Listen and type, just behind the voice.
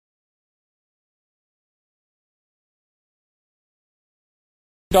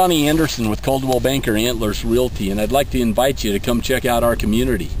Donny Anderson with Coldwell Banker Antlers Realty, and I'd like to invite you to come check out our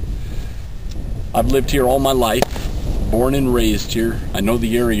community. I've lived here all my life, born and raised here. I know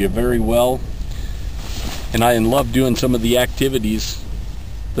the area very well, and I love doing some of the activities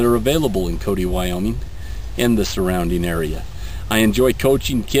that are available in Cody, Wyoming and the surrounding area. I enjoy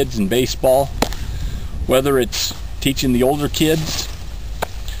coaching kids in baseball, whether it's teaching the older kids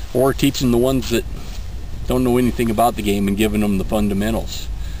or teaching the ones that don't know anything about the game and giving them the fundamentals.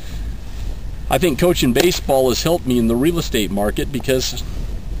 I think coaching baseball has helped me in the real estate market because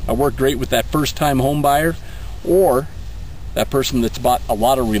I work great with that first-time home buyer or that person that's bought a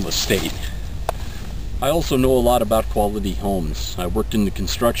lot of real estate. I also know a lot about quality homes. I worked in the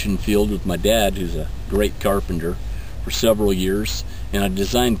construction field with my dad, who's a great carpenter, for several years, and I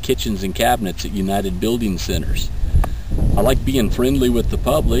designed kitchens and cabinets at United Building Centers. I like being friendly with the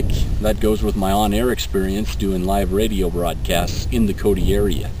public. That goes with my on-air experience doing live radio broadcasts in the Cody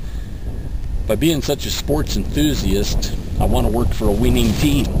area. By being such a sports enthusiast, I want to work for a winning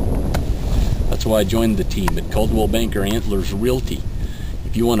team. That's why I joined the team at Coldwell Banker Antlers Realty.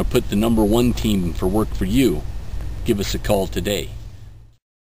 If you want to put the #1 team for work for you, give us a call today.